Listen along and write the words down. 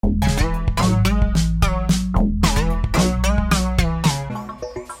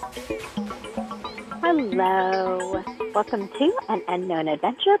Hello. Welcome to An Unknown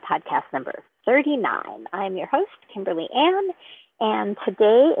Adventure, podcast number 39. I'm your host, Kimberly Ann, and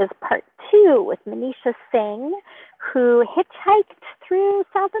today is part 2 with Manisha Singh, who hitchhiked through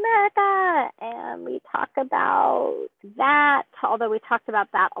South America. And we talk about that, although we talked about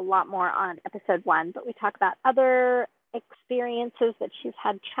that a lot more on episode 1, but we talk about other experiences that she's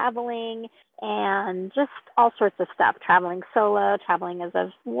had traveling and just all sorts of stuff, traveling solo, traveling as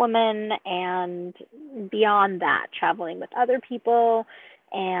a woman, and beyond that, traveling with other people,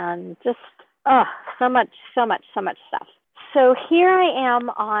 and just so much stuff. So here I am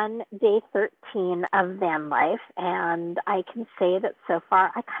on day 13 of van life, and I can say that so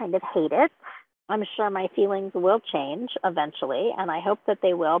far I kind of hate it. I'm sure my feelings will change eventually, and I hope that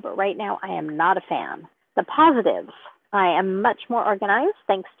they will, but right now I am not a fan. The positives: I am much more organized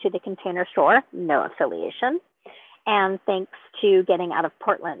thanks to the Container Store, no affiliation, and thanks to getting out of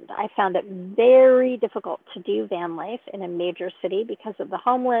Portland. I found it very difficult to do van life in a major city because of the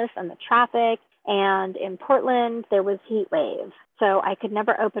homeless and the traffic, and in Portland there was heat wave. So I could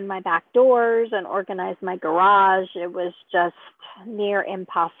never open my back doors and organize my garage. It was just near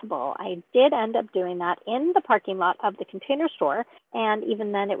impossible. I did end up doing that in the parking lot of the Container Store, and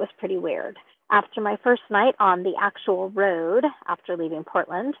even then it was pretty weird. After my first night on the actual road, after leaving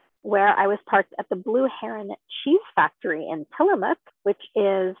Portland, where I was parked at the Blue Heron Cheese Factory in Tillamook, which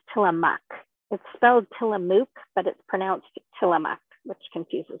is Tillamook. It's spelled Tillamook, but it's pronounced Tillamook, which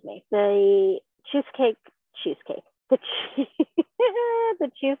confuses me. The Cheese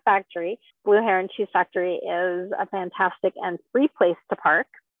Factory, Blue Heron Cheese Factory, is a fantastic and free place to park.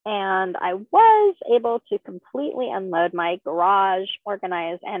 And I was able to completely unload my garage,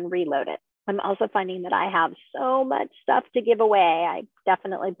 organize, and reload it. I'm also finding that I have so much stuff to give away. I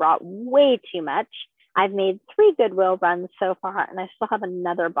definitely brought way too much. I've made 3 Goodwill runs so far, and I still have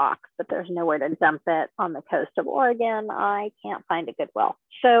another box, but there's nowhere to dump it on the coast of Oregon. I can't find a Goodwill.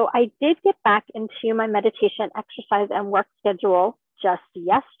 So I did get back into my meditation, exercise, and work schedule just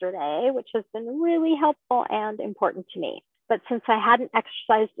yesterday, which has been really helpful and important to me. But since I hadn't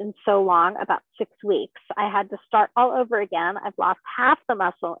exercised in so long, about 6 weeks, I had to start all over again. I've lost half the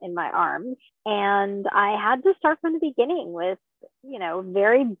muscle in my arms, and I had to start from the beginning with,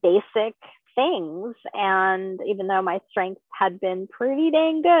 very basic things. And even though my strength had been pretty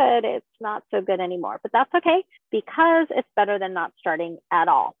dang good, it's not so good anymore. But that's okay, because it's better than not starting at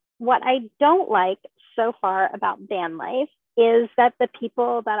all. What I don't like so far about van life is that the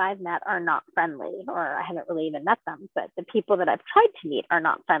people that I've met are not friendly, or I haven't really even met them, but the people that I've tried to meet are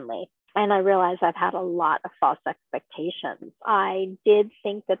not friendly. And I realize I've had a lot of false expectations. I did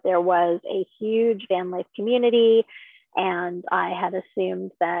think that there was a huge van life community, and I had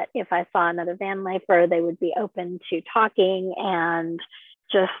assumed that if I saw another van lifer, they would be open to talking and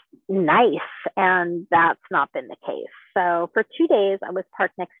just nice, and that's not been the case. So for 2 days, I was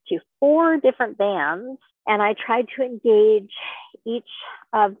parked next to 4 different vans, and I tried to engage each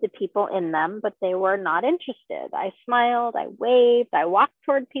of the people in them, but they were not interested. I smiled, I waved, I walked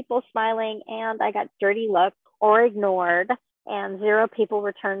toward people smiling, and I got dirty looks or ignored, and 0 people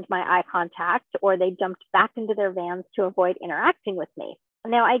returned my eye contact, or they jumped back into their vans to avoid interacting with me.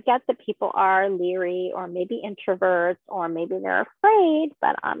 Now, I get that people are leery, or maybe introverts, or maybe they're afraid,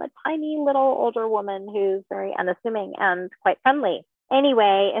 but I'm a tiny little older woman who's very unassuming and quite friendly.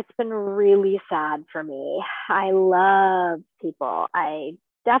 Anyway, it's been really sad for me. I love people. I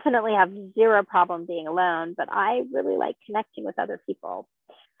definitely have 0 problem being alone, but I really like connecting with other people.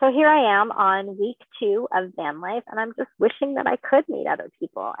 So here I am on week 2 of van life, and I'm just wishing that I could meet other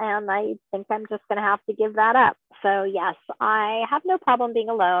people. And I think I'm just going to have to give that up. So yes, I have no problem being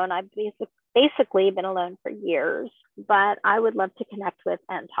alone. I've basically been alone for years, but I would love to connect with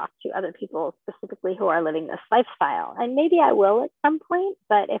and talk to other people, specifically who are living this lifestyle. And maybe I will at some point,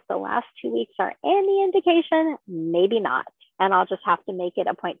 but if the last 2 weeks are any indication, maybe not. And I'll just have to make it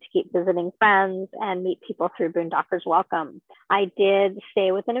a point to keep visiting friends and meet people through Boondockers Welcome. I did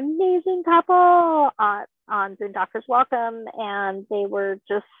stay with an amazing couple on Boondockers Welcome, and they were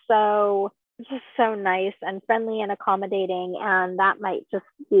just so nice and friendly and accommodating. And that might just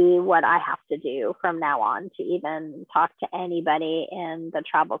be what I have to do from now on to even talk to anybody in the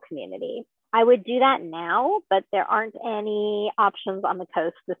travel community. I would do that now, but there aren't any options on the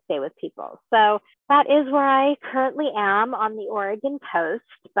coast to stay with people. So that is where I currently am on the Oregon coast,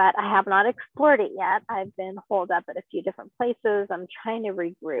 but I have not explored it yet. I've been holed up at a few different places. I'm trying to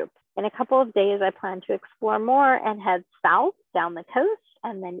regroup. In a couple of days, I plan to explore more and head south down the coast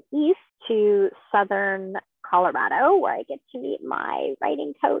and then east to southern Colorado, where I get to meet my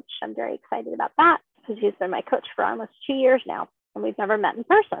writing coach. I'm very excited about that because he's been my coach for almost 2 years now, and we've never met in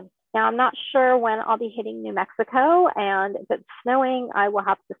person. Now, I'm not sure when I'll be hitting New Mexico, and if it's snowing, I will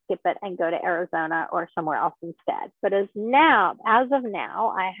have to skip it and go to Arizona or somewhere else instead. But as of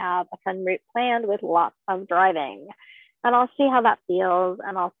now, I have a fun route planned with lots of driving. And I'll see how that feels,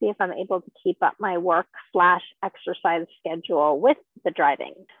 and I'll see if I'm able to keep up my work/exercise schedule with the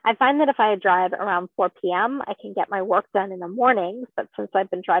driving. I find that if I drive around 4 p.m., I can get my work done in the mornings, but since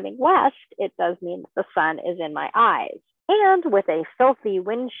I've been driving west, it does mean that the sun is in my eyes. And with a filthy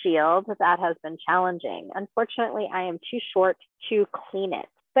windshield, that has been challenging. Unfortunately, I am too short to clean it.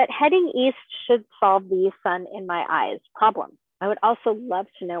 But heading east should solve the sun in my eyes problem. I would also love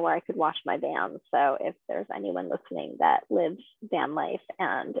to know where I could wash my van. So if there's anyone listening that lives van life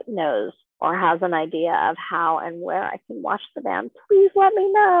and knows or has an idea of how and where I can wash the van, please let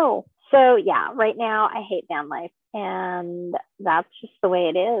me know. So yeah, right now I hate van life, and that's just the way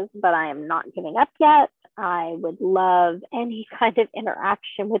it is, but I am not giving up yet. I would love any kind of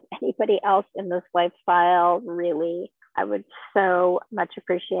interaction with anybody else in this lifestyle. Really, I would so much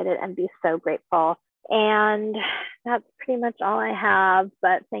appreciate it and be so grateful. And that's pretty much all I have.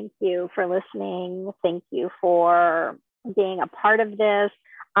 But thank you for listening. Thank you for being a part of this.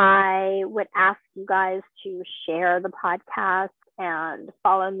 I would ask you guys to share the podcast and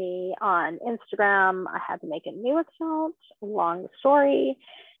follow me on Instagram. I had to make a new account, long story,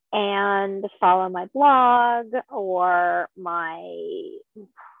 and follow my blog or my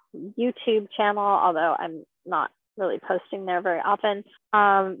YouTube channel, although I'm not really posting there very often.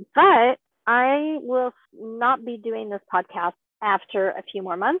 But I will not be doing this podcast after a few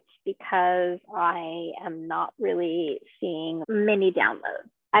more months because I am not really seeing many downloads.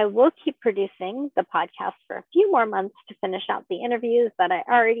 I will keep producing the podcast for a few more months to finish out the interviews that I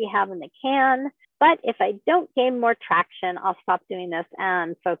already have in the can. But if I don't gain more traction, I'll stop doing this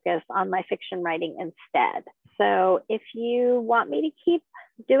and focus on my fiction writing instead. So if you want me to keep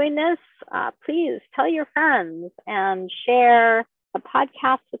doing this, please tell your friends and share the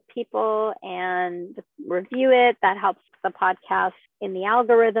podcast with people and review it. That helps the podcast in the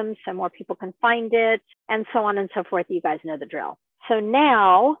algorithm so more people can find it, and so on and so forth. You guys know the drill. So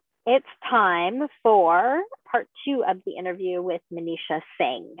now it's time for part 2 of the interview with Manisha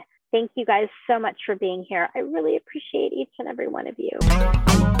Singh. Thank you guys so much for being here. I really appreciate each and every one of you.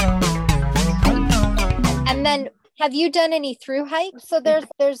 And then have you done any through hikes? So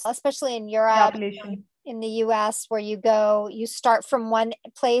there's especially in Europe, in the US, where you start from one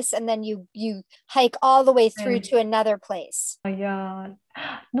place and then you hike all the way through to another place. Yeah.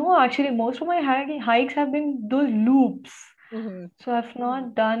 No, actually, most of my hikes have been those loops. Mm-hmm. So I've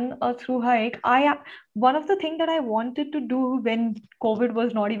not done a through hike. One of the things that I wanted to do when COVID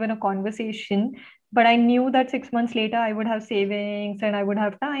was not even a conversation, but I knew that 6 months later I would have savings and I would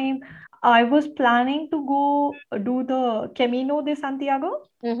have time. I was planning to go do the Camino de Santiago.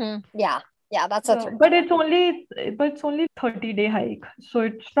 Mm-hmm. Yeah, that's a through. But it's only 30-day hike, so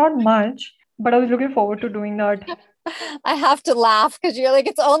it's not much. But I was looking forward to doing that. I have to laugh because you're like,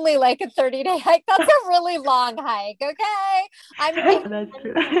 it's only like a 30-day hike. That's a really long hike. Okay.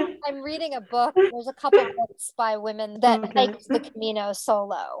 I'm reading a book. There's a couple books by women that hiked the Camino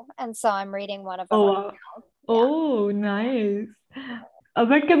solo. And so I'm reading one of them. Oh, wow. Yeah. Oh, nice.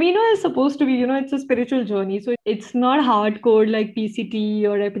 But Camino is supposed to be, it's a spiritual journey. So it's not hardcore like PCT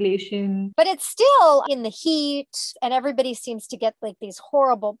or Appalachian. But it's still in the heat, and everybody seems to get like these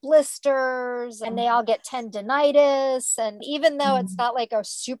horrible blisters, and they all get tendinitis. And even though it's not like a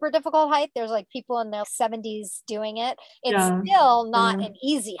super difficult hike, there's like people in their 70s doing it. It's still not an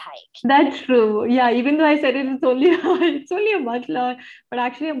easy hike. That's true. Yeah, even though I said it's only a month long, but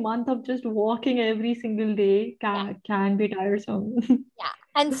actually a month of just walking every single day can be tiresome. Yeah.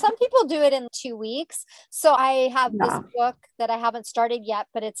 And some people do it in 2 weeks. So I have this book that I haven't started yet,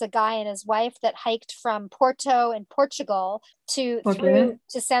 but it's a guy and his wife that hiked from Porto in Portugal through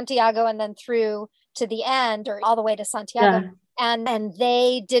to Santiago and then through to the end or all the way to Santiago. Yeah. And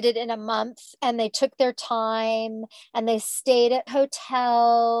they did it in a month, and they took their time, and they stayed at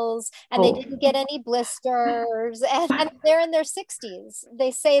hotels, and they didn't get any blisters, and they're in their 60s. They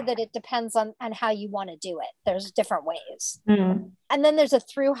say that it depends on how you want to do it. There's different ways. Mm. And then there's a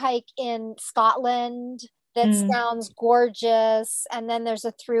through hike in Scotland that sounds gorgeous. And then there's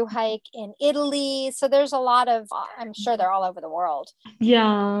a through hike in Italy. So there's a lot of, I'm sure they're all over the world.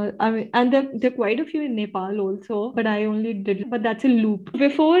 Yeah, I mean, and there are quite a few in Nepal also, but I only did, but that's a loop.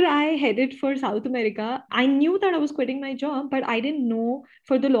 Before I headed for South America, I knew that I was quitting my job, but I didn't know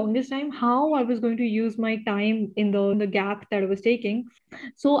for the longest time how I was going to use my time in the gap that I was taking.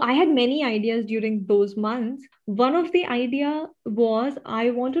 So I had many ideas during those months. One of the idea was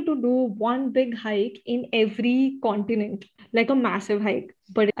I wanted to do one big hike in every continent, like a massive hike.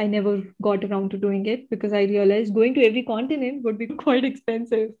 But I never got around to doing it because I realized going to every continent would be quite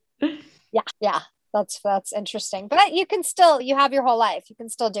expensive. Yeah. That's interesting. But you have your whole life. You can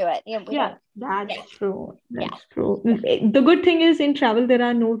still do it. Yeah, that's yeah. true. Yeah. That's true. The good thing is in travel, there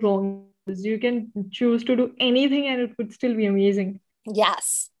are no wrongs. You can choose to do anything and it would still be amazing.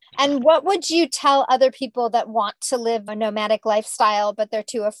 Yes. And what would you tell other people that want to live a nomadic lifestyle, but they're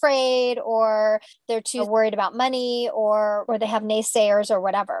too afraid or they're too worried about money or they have naysayers or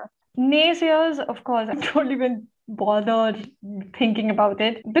whatever? Naysayers, of course, I don't even bother thinking about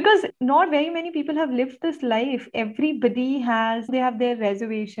it because not very many people have lived this life. They have their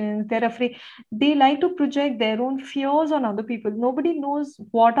reservations, they're afraid, they like to project their own fears on other people. Nobody knows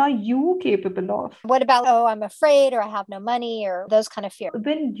what are you capable of. What about, oh, I'm afraid or I have no money or those kind of fears?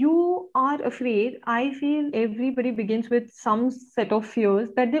 When you are afraid, I feel everybody begins with some set of fears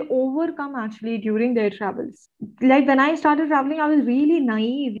that they overcome actually during their travels. Like when I started traveling, I was really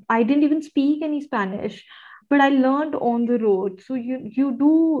naive. I didn't even speak any Spanish, but I learned on the road. So you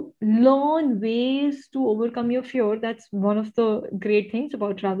do learn ways to overcome your fear. That's one of the great things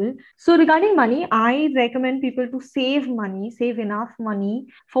about travel. So regarding money, I recommend people to save money, save enough money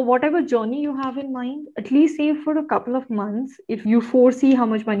for whatever journey you have in mind. At least save for a couple of months if you foresee how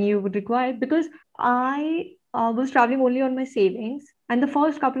much money you would require. Because I was traveling only on my savings. And the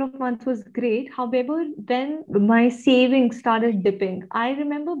first couple of months was great. However, then my savings started dipping. I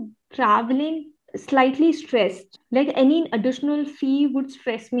remember traveling slightly stressed, like any additional fee would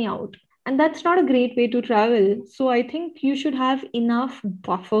stress me out. And that's not a great way to travel. So I think you should have enough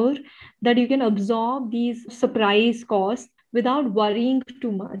buffer that you can absorb these surprise costs without worrying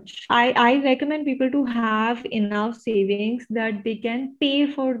too much. I recommend people to have enough savings that they can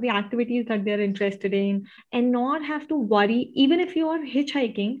pay for the activities that they're interested in and not have to worry. Even if you are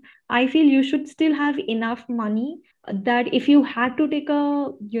hitchhiking, I feel you should still have enough money that if you had to take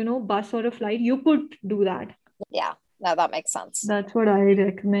a bus or a flight, you could do that. Yeah, no, that makes sense. That's what I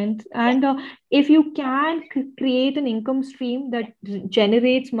recommend. And if you can create an income stream that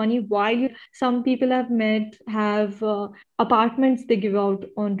generates money while some people have apartments they give out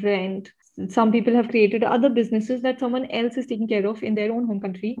on rent. Some people have created other businesses that someone else is taking care of in their own home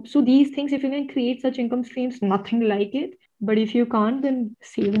country. So these things, if you can create such income streams, nothing like it. But if you can't, then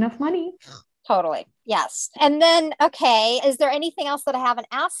save enough money. Totally. Yes. And then, okay, is there anything else that I haven't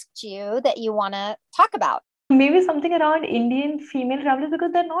asked you that you want to talk about? Maybe something around Indian female travelers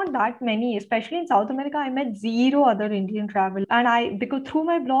because there are not that many, especially in South America. I met zero other Indian travelers, and because through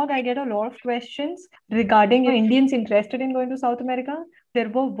my blog, I get a lot of questions regarding Indians interested in going to South America. There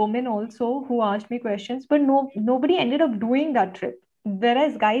were women also who asked me questions, but nobody ended up doing that trip.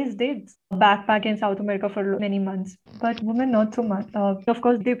 Whereas guys did backpack in South America for many months, but women not so much. Of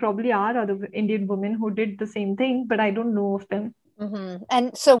course, there probably are other Indian women who did the same thing, but I don't know of them. Mm-hmm.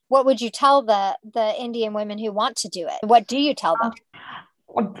 And so what would you tell the Indian women who want to do it? What do you tell them?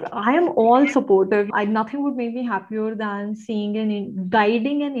 I am all supportive. Nothing would make me happier than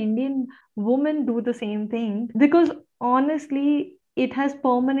guiding an Indian woman do the same thing because honestly, it has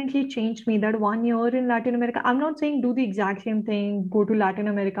permanently changed me that 1 year in Latin America. I'm not saying do the exact same thing, go to Latin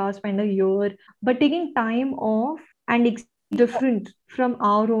America, spend a year, but taking time off and different from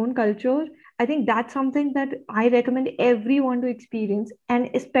our own culture. I think that's something that I recommend everyone to experience, and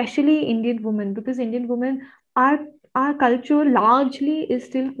especially Indian women, because Indian women are our culture largely is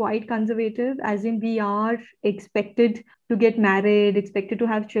still quite conservative, as in we are expected to get married, expected to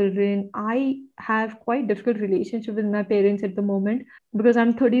have children. I have quite difficult relationship with my parents at the moment because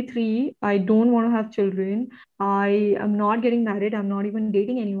I'm 33. I don't want to have children. I am not getting married. I'm not even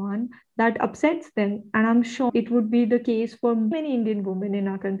dating anyone. That upsets them. And I'm sure it would be the case for many Indian women in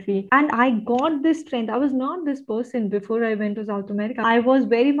our country. And I got this trend. I was not this person before I went to South America. I was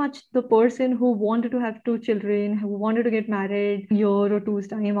very much the person who wanted to have two children, who wanted to get married a year or two's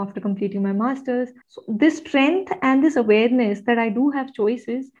time after completing my master's. So this strength and this awareness that I do have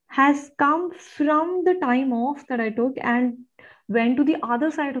choices has come from the time off that I took and went to the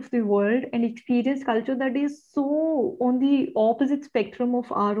other side of the world and experienced culture that is so on the opposite spectrum of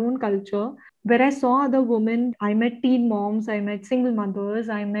our own culture. Where I saw other women, I met teen moms, I met single mothers,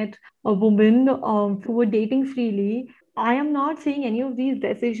 I met a woman who were dating freely. I am not saying any of these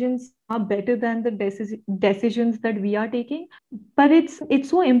decisions are better than the decisions that we are taking, but it's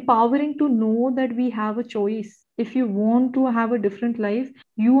so empowering to know that we have a choice. If you want to have a different life,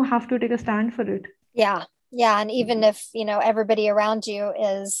 you have to take a stand for it. Yeah. Yeah. And even if, everybody around you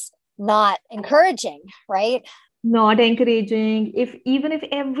is not encouraging, right? not encouraging. Even if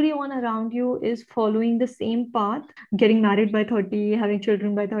everyone around you is following the same path, getting married by 30, having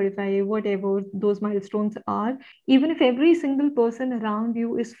children by 35, whatever those milestones are, even if every single person around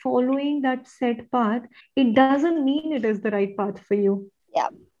you is following that set path, it doesn't mean it is the right path for you. Yeah,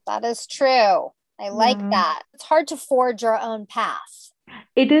 that is true. I like Yeah. that. It's hard to forge your own path.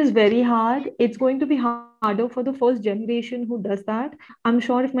 It is very hard. It's going to be harder for the first generation who does that. I'm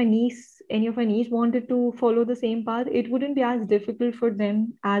sure if any of my niece wanted to follow the same path, it wouldn't be as difficult for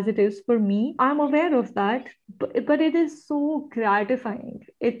them as it is for me. I'm aware of that, but it is so gratifying.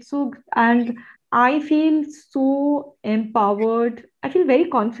 And I feel so empowered. I feel very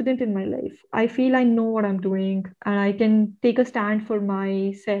confident in my life. I feel I know what I'm doing and I can take a stand for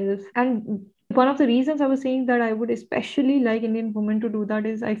myself. And one of the reasons I was saying that I would especially like Indian women to do that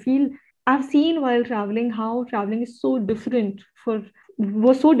is I feel I've seen while traveling how traveling is so different for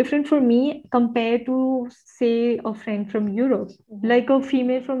was so different for me compared to say a friend from Europe. Like a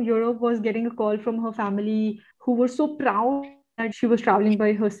female from Europe was getting a call from her family who were so proud that she was traveling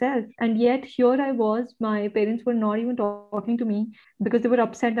by herself. And yet here I was, my parents were not even talking to me because they were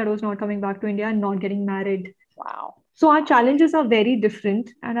upset that I was not coming back to India and not getting married. Wow. So our challenges are very different,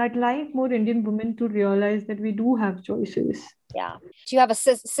 and I'd like more Indian women to realize that we do have choices. Yeah. Do you have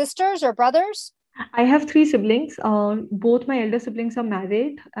sisters or brothers? I have three siblings. Both my elder siblings are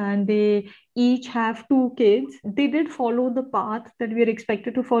married, and they each have two kids. They did follow the path that we are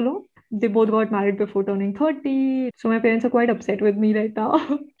expected to follow. They both got married before turning 30. So my parents are quite upset with me right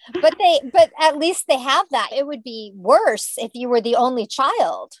now. But at least they have that. It would be worse if you were the only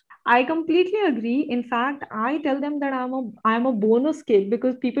child. I completely agree. In fact, I tell them that I'm a bonus kid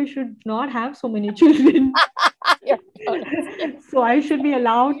because people should not have so many children. So I should be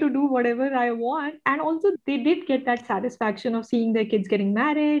allowed to do whatever I want. And also they did get that satisfaction of seeing their kids getting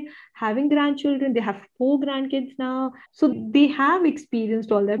married, having grandchildren. They have four grandkids now. So they have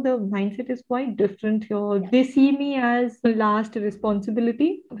experienced all that. The mindset is quite different here. They see me as the last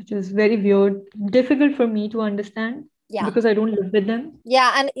responsibility, which is very weird, difficult for me to understand. Yeah. Because I don't live with them.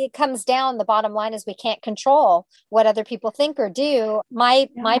 Yeah. And it comes down, the bottom line is we can't control what other people think or do. My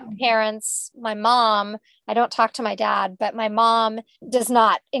parents, my mom, I don't talk to my dad, but my mom does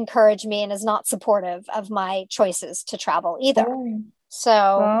not encourage me and is not supportive of my choices to travel either. Oh. So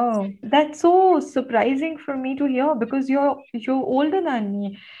Wow, that's so surprising for me to hear because you're older than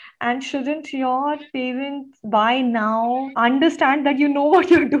me. And shouldn't your parents by now understand that you know what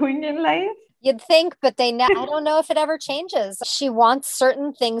you're doing in life? you'd think, but I don't know if it ever changes. She wants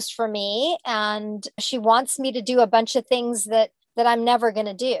certain things for me, and she wants me to do a bunch of things that I'm never going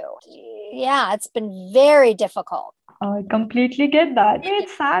to do. Yeah, it's been very difficult. I completely get that.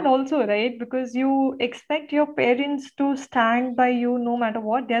 It's sad also, right? Because you expect your parents to stand by you no matter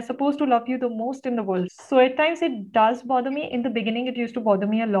what. They're supposed to love you the most in the world. So at times it does bother me. In the beginning, it used to bother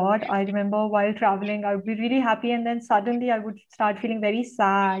me a lot. I remember while traveling, I would be really happy, and then suddenly I would start feeling very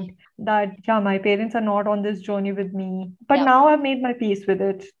sad that, yeah, my parents are not on this journey with me. But now I've made my peace with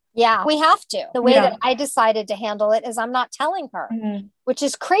it. Yeah, we have to. The way that I decided to handle it is I'm not telling her, which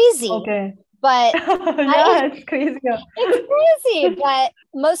is crazy. Okay. But it's crazy. It's crazy. But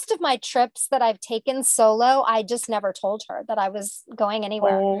most of my trips that I've taken solo, I just never told her that I was going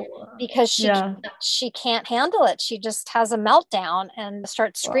anywhere because she can't handle it. She just has a meltdown and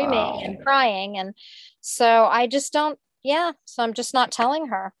starts screaming and crying. And so I just don't, so I'm just not telling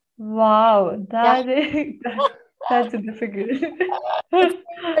her. Wow, that's difficult.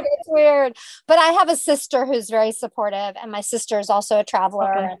 It's weird. But I have a sister who's very supportive, and my sister is also a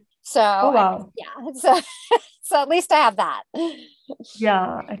traveler. Okay. So so at least I have that.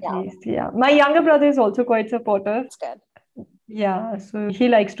 Yeah, at least. Yeah. My younger brother is also quite supportive. That's good. Yeah, so he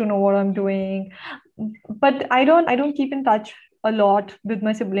likes to know what I'm doing. But I don't keep in touch a lot with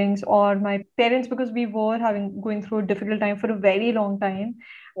my siblings or my parents because we were going through a difficult time for a very long time.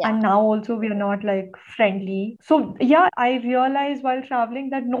 And now also we are not like friendly. So I realized while traveling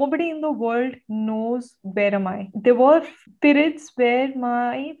that nobody in the world knows where am I. There were periods where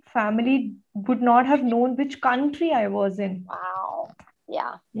my family would not have known which country I was in. Wow.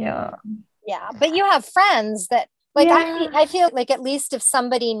 Yeah. Yeah. Yeah. But you have friends that I feel like at least if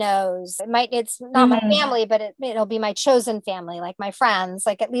somebody knows, it's not my family, but it'll be my chosen family, like my friends,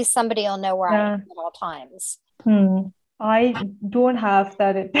 like at least somebody will know where I am at all times. I don't have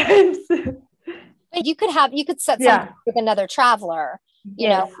that at times. You could set something with another traveler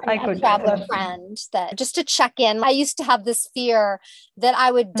Yes, I a could. traveler friend that just to check in. I used to have this fear that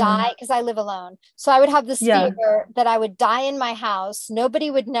I would die because I live alone. So I would have this fear that I would die in my house,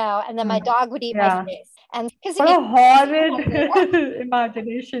 nobody would know, and then my dog would eat my face. And because what a horrid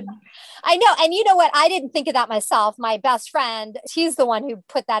imagination. I know. And you know what? I didn't think of that myself. My best friend, she's the one who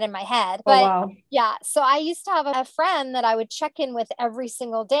put that in my head. But yeah, so I used to have a friend that I would check in with every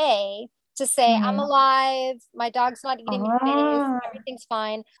single day to say, I'm alive, my dog's not eating my face, everything's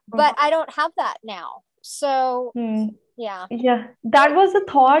fine. But I don't have that now. So yeah. That was the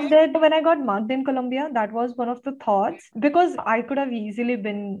thought that when I got mugged in Colombia, that was one of the thoughts, because I could have easily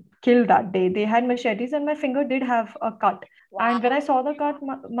been killed that day. They had machetes and my finger did have a cut. Wow. And when I saw the cut,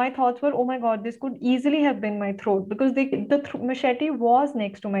 my thoughts were, oh my God, this could easily have been my throat, because the machete was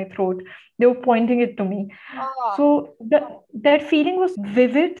next to my throat. They were pointing it to me. Oh. So that feeling was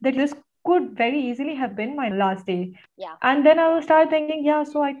vivid, that this could very easily have been my last day. Yeah. And then I will start thinking,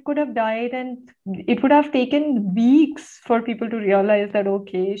 so I could have died, and it would have taken weeks for people to realize that,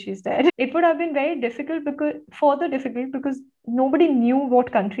 okay, she's dead. It would have been very difficult, because nobody knew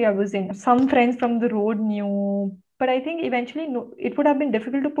what country I was in. Some friends from the road knew, but I think eventually it would have been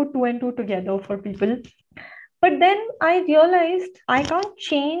difficult to put two and two together for people. But then I realized I can't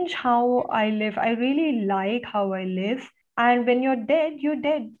change how I live. I really like how I live. And when you're dead, you're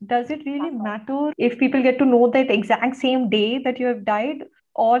dead. Does it really matter if people get to know that exact same day that you have died,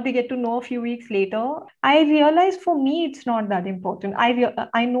 or they get to know a few weeks later? I realized for me, it's not that important.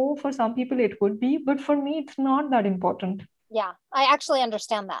 I know for some people it would be, but for me, it's not that important. Yeah, I actually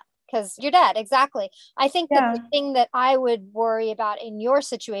understand that. Because you're dead. Exactly. I think that the thing that I would worry about in your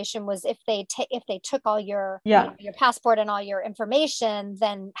situation was if they took all your your passport and all your information,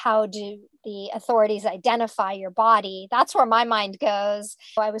 then how do the authorities identify your body? That's where my mind goes.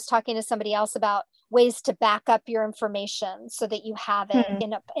 I was talking to somebody else about ways to back up your information so that you have it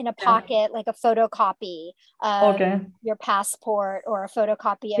in a pocket, like a photocopy of your passport or a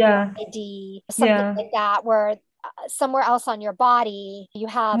photocopy of your ID, something like that, where somewhere else on your body you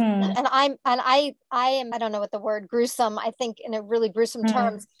have and I am, I don't know what the word gruesome, I think in a really gruesome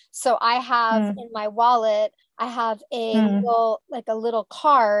terms. So I have in my wallet, I have a little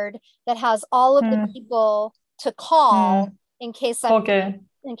card that has all of the people to call in case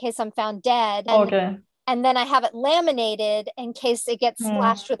I'm found dead. And then I have it laminated in case it gets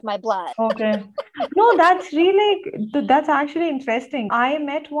splashed with my blood. No, that's actually interesting. I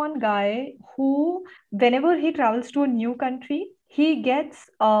met one guy who, whenever he travels to a new country, he gets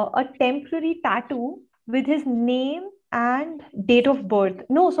a temporary tattoo with his name and date of birth.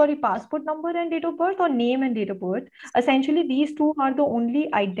 No, sorry, passport number and date of birth, or name and date of birth. Essentially, these two are the only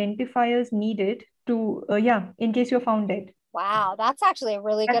identifiers needed to, in case you're found dead. Wow, that's actually a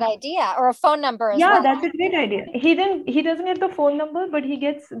really good idea. Or a phone number as well. Yeah, that's a great idea. He doesn't get the phone number, but he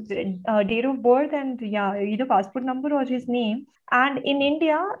gets date of birth and either passport number or his name. And in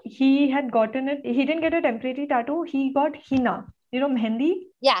India, he had gotten it. He didn't get a temporary tattoo. He got henna. You know, mehendi?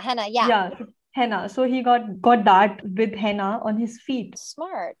 Yeah, henna. Yeah. Yeah, henna. So he got that with henna on his feet.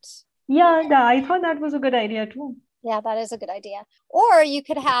 Smart. Yeah, I thought that was a good idea too. Yeah, that is a good idea. Or you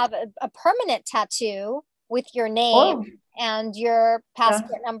could have a permanent tattoo with your name and your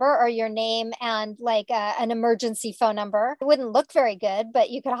passport number, or your name and like an emergency phone number. It wouldn't look very good, but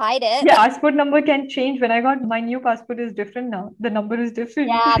you could hide it. Yeah, passport number can change. When I got my new passport is different now. The number is different.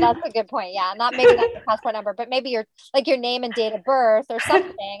 Yeah, that's a good point. Yeah, not maybe not your passport number, but maybe your name and date of birth or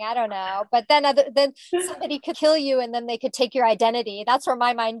something. I don't know. But then somebody could kill you and then they could take your identity. That's where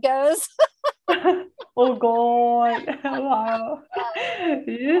my mind goes. Oh God. Wow.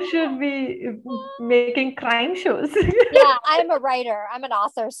 You should be making crime shows. Yeah, I'm a writer. I'm an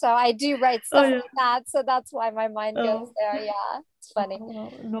author. So I do write stuff like that. So that's why my mind goes there. Yeah, it's funny.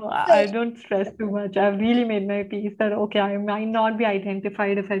 No, I don't stress too much. I've really made my peace that, okay, I might not be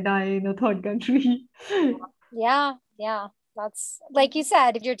identified if I die in a third country. Yeah. That's like you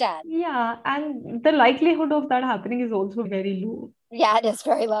said, if you're dead. Yeah, and the likelihood of that happening is also very low. Yeah, it is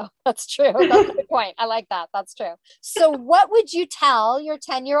very low. That's true. That's a good point. I like that. That's true. So what would you tell your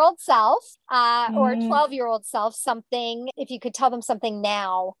 10-year-old self or 12-year-old self something, if you could tell them something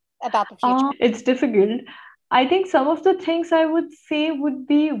now about the future? It's difficult. I think some of the things I would say would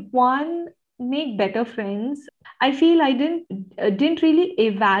be, one, make better friends. I feel I didn't really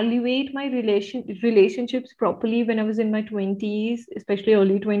evaluate my relationships properly when I was in my 20s, especially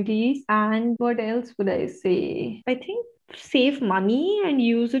early 20s. And what else would I say? I think save money and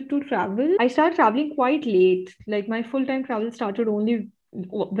use it to travel. I started traveling quite late. Like my full-time travel started only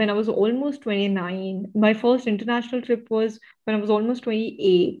when I was almost 29. My first international trip was when I was almost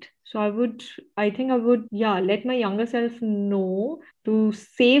 28. So I think I would, yeah, let my younger self know to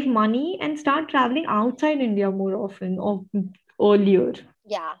save money and start traveling outside India more often or earlier.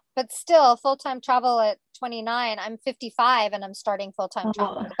 Yeah, but still full-time travel at 29. I'm 55 and I'm starting full-time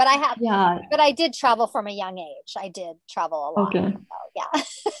travel. Yeah, But I did travel from a young age. I did travel a lot. okay. So,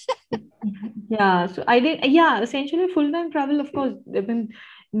 yeah. Yeah, so I did, yeah, essentially full-time travel, of course. I mean,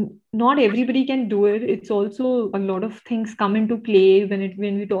 not everybody can do it. It's also a lot of things come into play when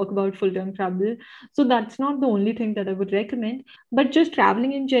we talk about full-time travel. So that's not the only thing that I would recommend. But just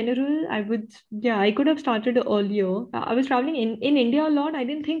traveling in general, yeah, I could have started earlier. I was traveling in India a lot. I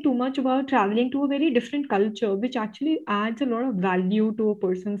didn't think too much about traveling to a very different culture, which actually adds a lot of value to a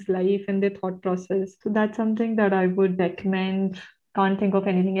person's life and their thought process. So that's something that I would recommend. Can't think of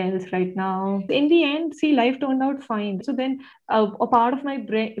anything else right now. In the end, see, life turned out fine. So then a part of my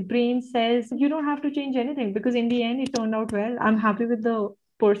brain says, you don't have to change anything because in the end, it turned out well. I'm happy with the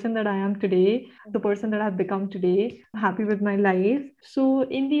person that I am today, the person that I've become today, happy with my life. So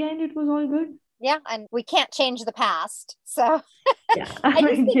in the end, it was all good. Yeah, and we can't change the past. So Yeah. I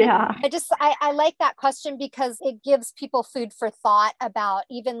just think Yeah. I like that question because it gives people food for thought about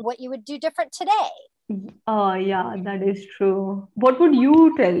even what you would do different today. Oh, yeah, that is true. What would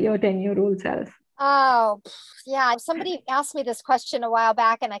you tell your 10-year-old self? Oh, yeah. Somebody asked me this question a while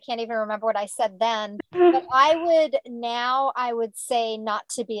back, and I can't even remember what I said then. But I would say not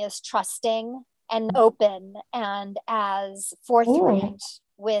to be as trusting and open and as forthright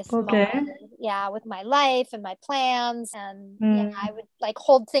Oh, with okay. with my life and my plans. And yeah, Mm, I would like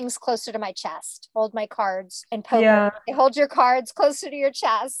hold things closer to my chest, hold my cards in poker. yeah. Hold your cards closer to your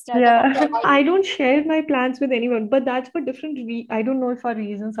chest. Yeah, I don't share my plans with anyone, but that's for different I don't know if our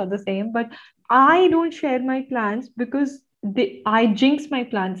reasons are the same, but I don't share my plans because I jinx my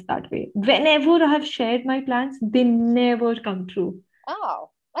plans that way. Whenever I have shared my plans, they never come true. Oh,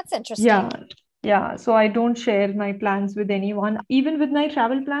 that's interesting. Yeah, yeah. So I don't share my plans with anyone. Even with my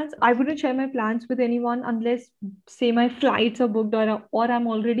travel plans, I wouldn't share my plans with anyone unless, say, my flights are booked or I'm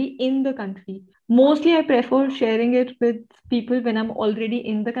already in the country. Mostly, I prefer sharing it with people when I'm already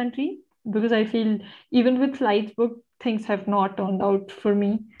in the country because I feel even with flights booked, things have not turned out for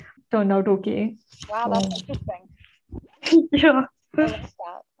me, turned out okay. Wow, So, that's interesting. yeah. I like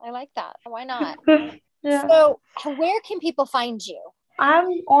that. I like that. Why not? Yeah. So, where can people find you? I'm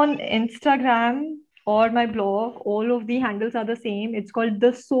on Instagram or my blog. All of the handles are the same. It's called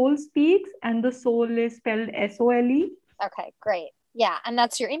The Soul Speaks, and the soul is spelled SOLE. Okay, great. Yeah, and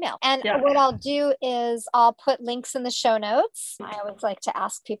that's your email. And Yeah. what I'll do is I'll put links in the show notes. I always like to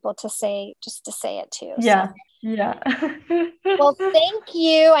ask people to say it too. Yeah. So, Yeah. well, thank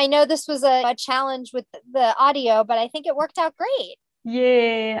you. I know this was a challenge with the audio, but I think it worked out great.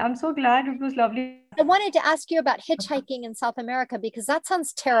 Yay. I'm so glad. It was lovely. I wanted to ask you about hitchhiking in South America because that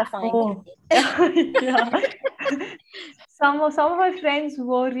sounds terrifying. Oh, yeah. Some of my friends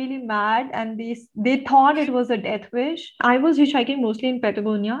were really mad and they thought it was a death wish. I was hitchhiking mostly in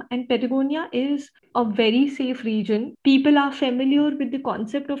Patagonia, and Patagonia is a very safe region. People are familiar with the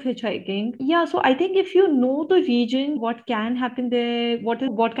concept of hitchhiking. Yeah, so I think if you know the region, what can happen there,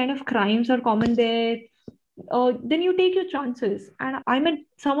 what kind of crimes are common there, then you take your chances. And I met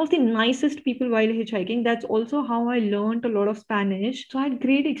some of the nicest people while hitchhiking. That's also how I learned a lot of Spanish. So I had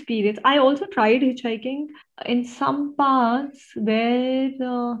great experience. I also tried hitchhiking in some parts where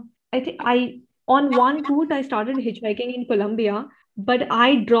I think on one route, I started hitchhiking in Colombia, but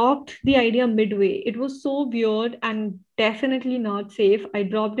I dropped the idea midway. It was so weird and definitely not safe. I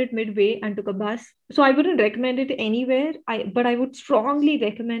dropped it midway and took a bus. So I wouldn't recommend it anywhere. But I would strongly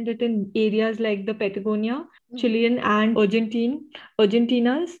recommend it in areas like the Patagonia, Chilean and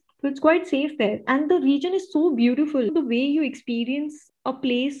Argentina's. So it's quite safe there. And the region is so beautiful. The way you experience a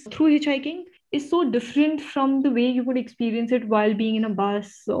place through hitchhiking is so different from the way you would experience it while being in a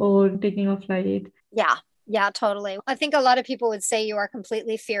bus or taking a flight. Yeah. Yeah, totally. I think a lot of people would say you are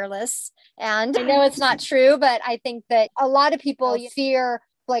completely fearless. And I know it's not true, but I think that a lot of people fear.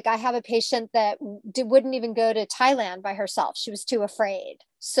 Like I have a patient that wouldn't even go to Thailand by herself. She was too afraid.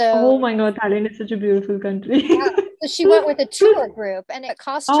 So, oh my God, Thailand is such a beautiful country. Yeah. So she went with a tour group and it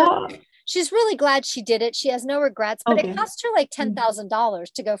cost her. Oh, She's really glad she did it. She has no regrets, but it cost her like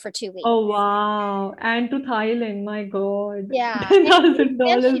 $10,000 to go for 2 weeks. Oh, wow. And to Thailand, my God. Yeah. $10,000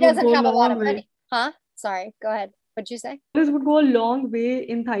 And she would doesn't go a have a lot of long way. money. Huh? Sorry. Go ahead. What'd you say? This would go a long way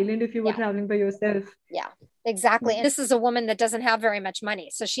in Thailand if you were Yeah. traveling by yourself. Yeah, exactly. And this is a woman that doesn't have very much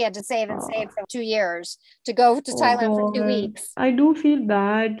money. So she had to save for 2 years to go to Thailand for 2 God. weeks. I do feel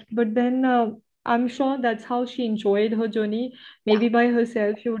bad, but then I'm sure that's how she enjoyed her journey. Yeah. Maybe by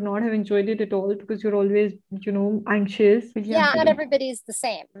herself, she would not have enjoyed it at all because you're always, anxious. But yeah. Yeah, not everybody's the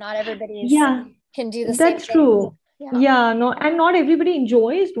same. Not everybody's Yeah, can do the same that's thing. true. Yeah. Yeah, no, and not everybody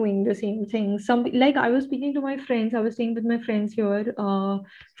enjoys doing the same thing. Some, like, I was speaking to my friends, I was staying with my friends here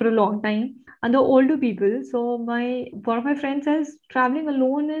for a long time, and the older people. So my one of my friends says traveling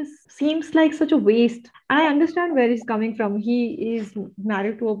alone is seems like such a waste. And I understand where he's coming from. He is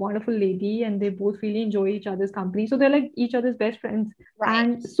married to a wonderful lady, and they both really enjoy each other's company. So they're like each other's best friends. Right.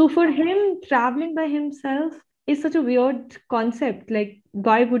 And so for him, traveling by himself is such a weird concept. Like,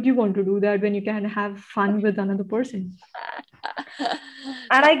 why would you want to do that when you can have fun with another person?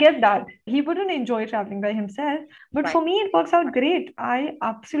 And I get that. He wouldn't enjoy traveling by himself. But Right. for me, it works out great. I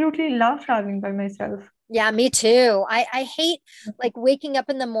absolutely love traveling by myself. Yeah, me too. I hate like waking up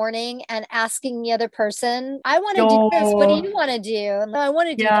in the morning and asking the other person, I want to do this. What do Yo, you want to do? And I want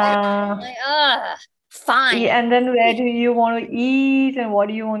to do that. yeah. I'm like, fine. And then where do you want to eat and what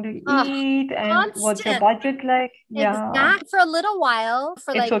do you want to Ugh, eat and what's your constant. budget like? Yeah, Exact for a little while,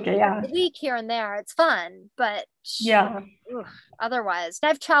 for it's like okay. Yeah, a week here and there. It's fun, but yeah, ugh, otherwise,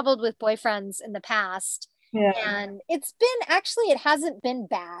 I've traveled with boyfriends in the past. yeah. And it hasn't been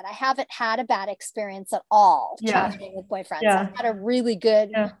bad. I haven't had a bad experience at all Yeah, traveling with boyfriends. yeah, I've had a really good,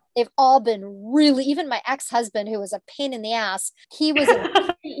 yeah. they've all been really, even my ex-husband, who was a pain in the ass,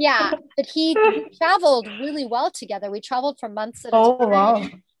 yeah, but he traveled really well together. We traveled for months at a Oh, wow.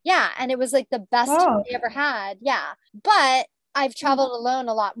 time. Yeah. And it was like the best time Wow. we ever had. Yeah. But I've traveled alone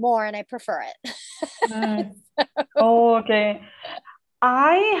a lot more and I prefer it. Mm. Oh, okay.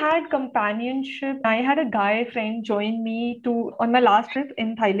 I had companionship. I had a guy friend join me to on my last trip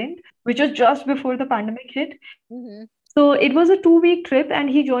in Thailand, which was just before the pandemic hit. Mhm. So it was a 2 week trip, and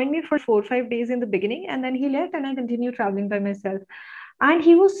he joined me for 4 or 5 days in the beginning, and then he left, and I continued traveling by myself. And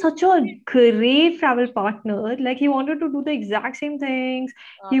he was such a great travel partner. Like, he wanted to do the exact same things.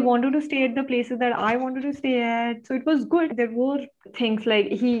 He wanted to stay at the places that I wanted to stay at. So it was good. There were things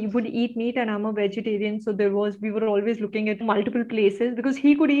like he would eat meat and I'm a vegetarian. So we were always looking at multiple places because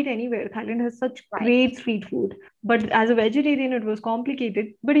he could eat anywhere. Thailand has such Right. great street food. But as a vegetarian, it was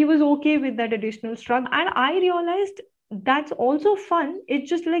complicated. But he was okay with that additional struggle. And I realized that's also fun. It's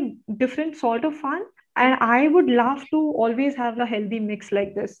just like different sort of fun. And I would love to always have a healthy mix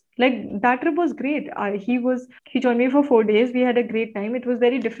like this. Like, that trip was great. He joined me for 4 days. We had a great time. It was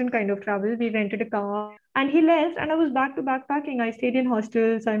very different kind of travel. We rented a car and he left and I was back to backpacking. I stayed in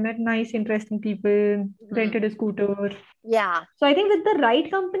hostels. I met nice, interesting people, rented a scooter. Yeah. So I think with the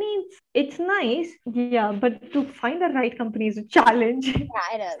right company, it's nice. Yeah, but to find the right company is a challenge.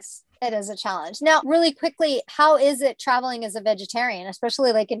 Yeah, it is. It is a challenge. Now, really quickly, how is it traveling as a vegetarian,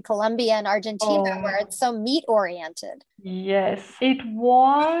 especially like in Colombia and Argentina, where it's so meat oriented? Yes, it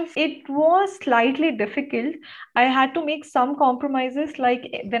was slightly difficult. I had to make some compromises. Like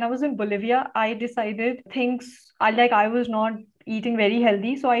when I was in Bolivia, I decided I was not eating very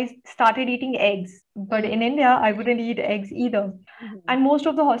healthy, so I started eating eggs. But in India, I wouldn't eat eggs either. And most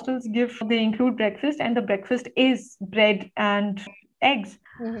of the hostels they include breakfast, and the breakfast is bread and eggs.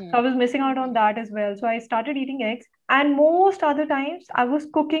 So I was missing out on that as well. So I started eating eggs. And most other times I was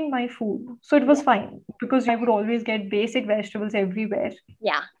cooking my food. So it was fine because I would always get basic vegetables everywhere,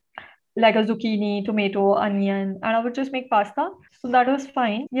 Yeah. like a zucchini, tomato, onion, and I would just make pasta. So that was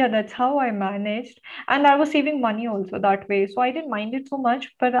fine. Yeah, that's how I managed. And I was saving money also that way. So I didn't mind it so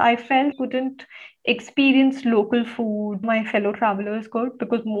much, but I felt couldn't experience local food. My fellow travelers could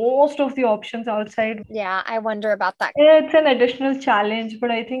because most of the options outside. Yeah, I wonder about that. Yeah, it's an additional challenge,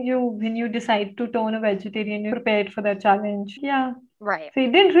 but I think when you decide to turn a vegetarian, you're prepared for that challenge. Yeah. Right. So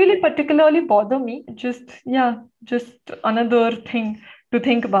it didn't really particularly bother me. Just another thing to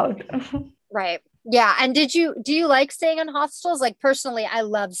think about. Right. Yeah. And do you like staying in hostels? Like personally, I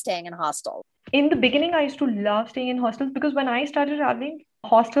love staying in hostels. In the beginning, I used to love staying in hostels because when I started traveling,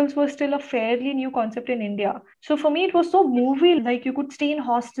 hostels were still a fairly new concept in India. So for me, it was so movie. Like, you could stay in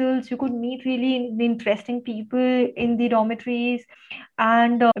hostels, you could meet really interesting people in the dormitories.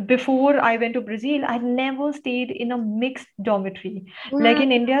 And before I went to Brazil, I never stayed in a mixed dormitory. Like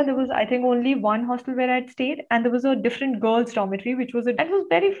in India, there was, I think, only one hostel where I'd stayed, and there was a different girls' dormitory, that was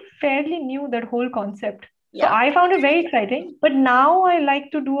very fairly new, that whole concept. So Yeah. I found it very exciting, but now I like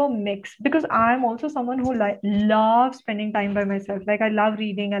to do a mix because I'm also someone who loves spending time by myself. Like, I love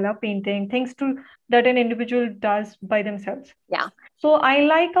reading, I love painting, things that an individual does by themselves. Yeah. So I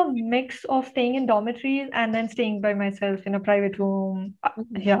like a mix of staying in dormitories and then staying by myself in a private room.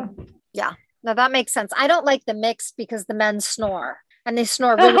 Yeah. Yeah. No, that makes sense. I don't like the mix because the men snore and they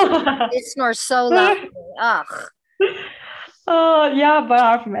snore really, they snore so loudly. Ugh. Yeah, but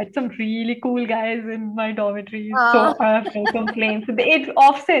I've met some really cool guys in my dormitory, so I have no complaints. It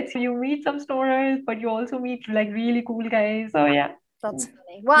offsets. You meet some snorers, but you also meet like really cool guys. So yeah. That's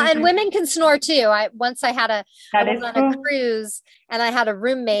funny. Well, and women can snore too. I went on a cruise and I had a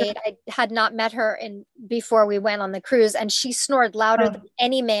roommate. I had not met her before we went on the cruise, and she snored louder than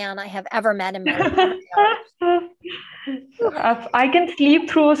any man I have ever met in my life. I can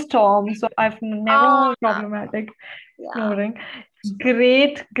sleep through a storm, so I've never problematic snoring.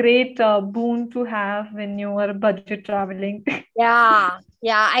 Great boon to have when you are budget traveling. Yeah.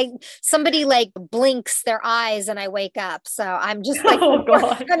 Somebody like blinks their eyes and I wake up. So I'm just like,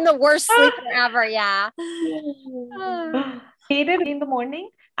 I'm the worst sleeper ever. Yeah. In the morning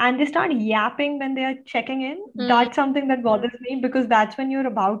and they start yapping when they are checking in. That's something that bothers me, because that's when you're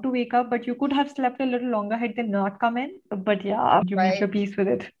about to wake up, but you could have slept a little longer had they not come in. But yeah, you make your peace with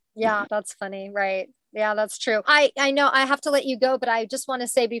it. Yeah, that's funny. Right. Yeah, that's true. I know I have to let you go, but I just want to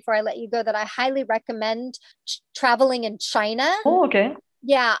say before I let you go that I highly recommend traveling in China. Oh, okay.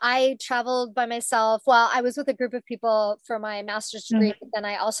 Yeah, I traveled by myself. Well, I was with a group of people for my master's degree, but then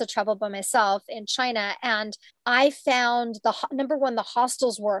I also traveled by myself in China. And I found number one, the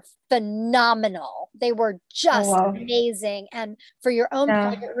hostels were phenomenal. They were just amazing. And for your own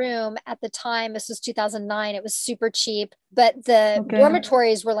private room at the time, this was 2009, it was super cheap, but the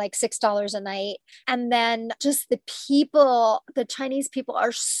dormitories were like $6 a night. And then just the Chinese people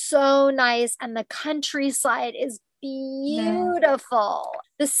are so nice, and the countryside is beautiful.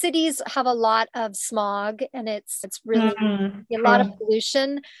 The cities have a lot of smog, and it's really a lot of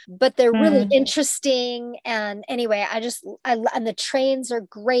pollution, but they're really interesting. And anyway, and the trains are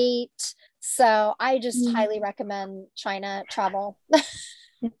great. So I just highly recommend China travel.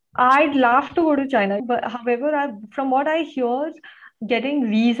 I'd love to go to China, but however, from what I hear,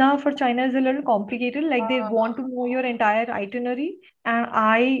 getting visa for China is a little complicated. Like they want to know your entire itinerary, and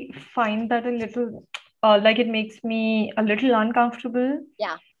I find that a little like it makes me a little uncomfortable.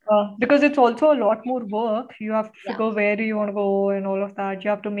 Yeah. Because it's also a lot more work. You have to figure where do you want to go and all of that.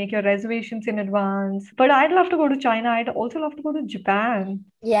 You have to make your reservations in advance. But I'd love to go to China. I'd also love to go to Japan.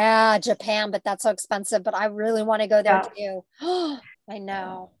 Yeah, Japan, but that's so expensive. But I really want to go there too. I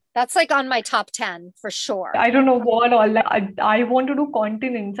know. That's like on my top 10 for sure. I don't know what all. I want to do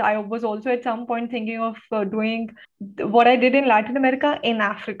continents. I was also at some point thinking of doing what I did in Latin America in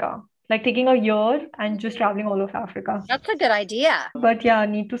Africa. Like taking a year and just traveling all of Africa. That's a good idea. But yeah,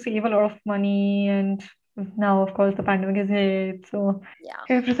 need to save a lot of money, and now of course the pandemic is hit, so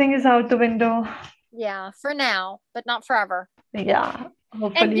everything is out the window. Yeah, for now, but not forever. Yeah.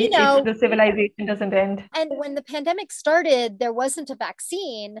 Hopefully, if the civilization doesn't end. And when the pandemic started, there wasn't a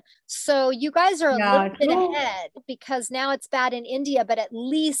vaccine. So you guys are a little bit ahead, because now it's bad in India, but at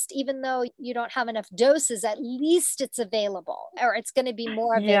least, even though you don't have enough doses, at least it's available, or it's going to be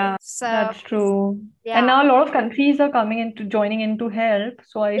more available. Yeah, so that's true. Yeah. And now a lot of countries are joining in to help.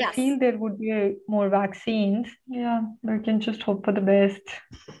 So I feel there would be more vaccines. Yeah, we can just hope for the best.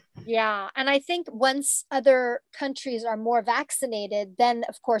 Yeah. And I think once other countries are more vaccinated, then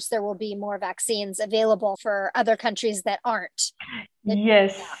of course there will be more vaccines available for other countries that aren't.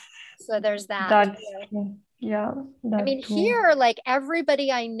 Yes. Yeah. So there's that. That's true. Yeah. I mean, here, like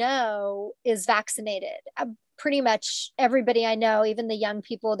everybody I know is vaccinated. Pretty much everybody I know, even the young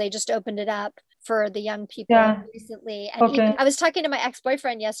people, they just opened it up for the young people recently. And even, I was talking to my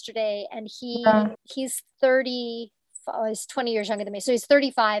ex-boyfriend yesterday, and he's 30. Oh, he's 20 years younger than me. So he's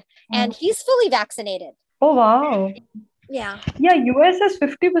 35 and he's fully vaccinated. Oh, wow. Yeah. Yeah. US is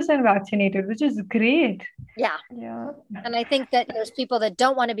 50% vaccinated, which is great. Yeah. Yeah. And I think that there's people that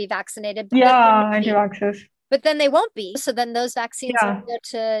don't want to be vaccinated. Anti-vaxxers. But then they won't be. So then those vaccines will go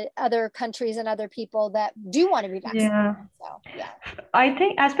to other countries and other people that do want to be vaccinated. Yeah. So, yeah. I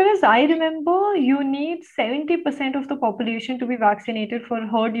think, as far as I remember, you need 70% of the population to be vaccinated for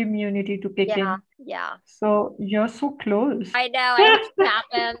herd immunity to kick in. Yeah. So you're so close. I know. I hope it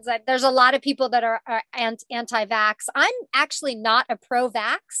happens. There's a lot of people that are anti-vax. I'm actually not a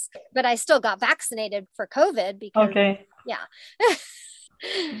pro-vax, but I still got vaccinated for COVID because,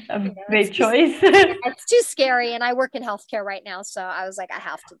 great choice. It's too scary, and I work in healthcare right now, so I was like, I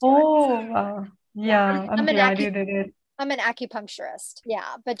have to do it. Wow. Yeah, I'm glad you did it. I'm an acupuncturist.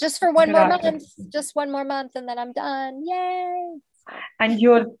 Yeah, but just for one more month, and then I'm done. Yay! And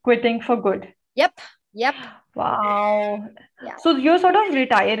you're quitting for good. Yep. Wow. Yeah. So you're sort of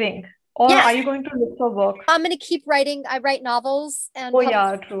retiring. Or are you going to look for work? I'm going to keep writing. I write novels and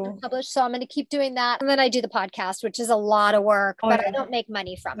publish. So I'm going to keep doing that. And then I do the podcast, which is a lot of work, but I don't make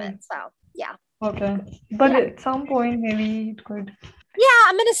money from it. So yeah. Okay. But at some point, maybe it could. Yeah,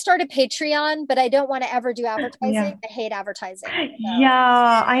 I'm going to start a Patreon, but I don't want to ever do advertising. Yeah. I hate advertising.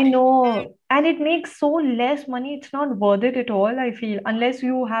 Yeah, I know. And it makes so less money. It's not worth it at all, I feel, unless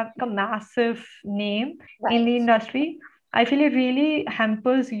you have a massive name in the industry. I feel it really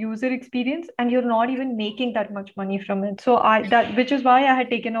hampers user experience and you're not even making that much money from it. So which is why I had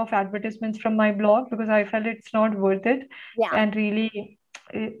taken off advertisements from my blog because I felt it's not worth it. Yeah. And really,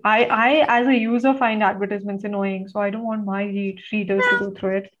 I as a user find advertisements annoying. So I don't want my readers to go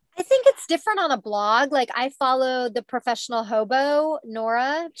through it. I think it's different on a blog. Like I follow the professional hobo,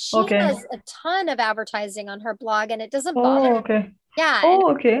 Nora. She has a ton of advertising on her blog and it doesn't bother. Okay. Yeah.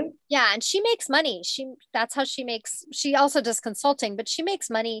 Okay. Yeah. And she makes money. That's how she also does consulting, but she makes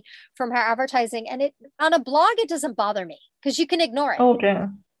money from her advertising. And on a blog, it doesn't bother me because you can ignore it. Okay.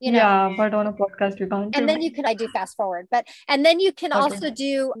 Yeah, but on a podcast you can't. And then I do fast forward, and then you can also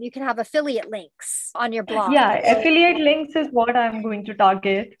you can have affiliate links on your blog. Yeah, affiliate links is what I'm going to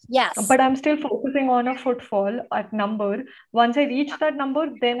target. Yes. But I'm still focusing on a footfall at number. Once I reach that number,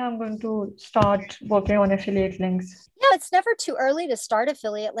 then I'm going to start working on affiliate links. Yeah, it's never too early to start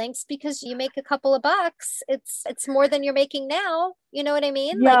affiliate links because you make a couple of bucks. It's more than you're making now. You know what I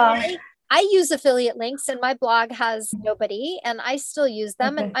mean? Yeah. Like I use affiliate links and my blog has nobody and I still use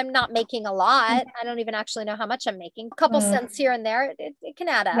them and I'm not making a lot. I don't even actually know how much I'm making. A couple cents here and there, it can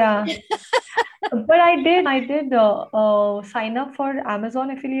add up. Yeah. But I did sign up for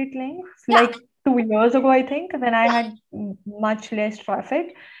Amazon affiliate links like 2 years ago, I think. Then I had much less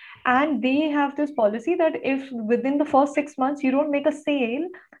traffic. And they have this policy that if within the first 6 months you don't make a sale,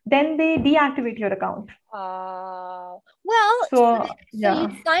 then they deactivate your account. Well, so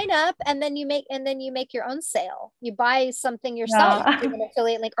you sign up and then you make your own sale. You buy something yourself with an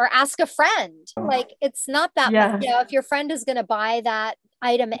affiliate link or ask a friend. Like it's not that much. If your friend is going to buy that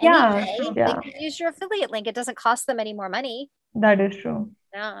item anyway, they can use your affiliate link. It doesn't cost them any more money. That is true.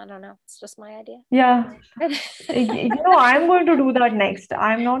 No, I don't know. It's just my idea. Yeah. I'm going to do that next.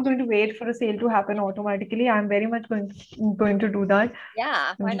 I'm not going to wait for a sale to happen automatically. I'm very much going to do that.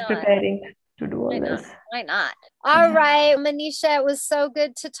 Yeah. Why not? Preparing to do all this. Why not? All right, Manisha, it was so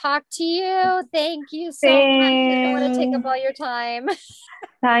good to talk to you. Thank you so much. I don't want to take up all your time.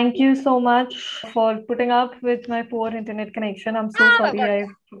 Thank you so much for putting up with my poor internet connection. I'm so sorry I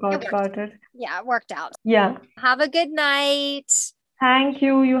forgot about it. Yeah, it worked out. Yeah. Have a good night. Thank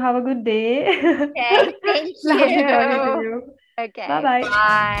you. You have a good day. Okay, thank you. Lovely talking to you. Okay. Bye-bye.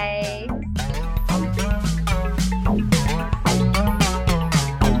 Bye.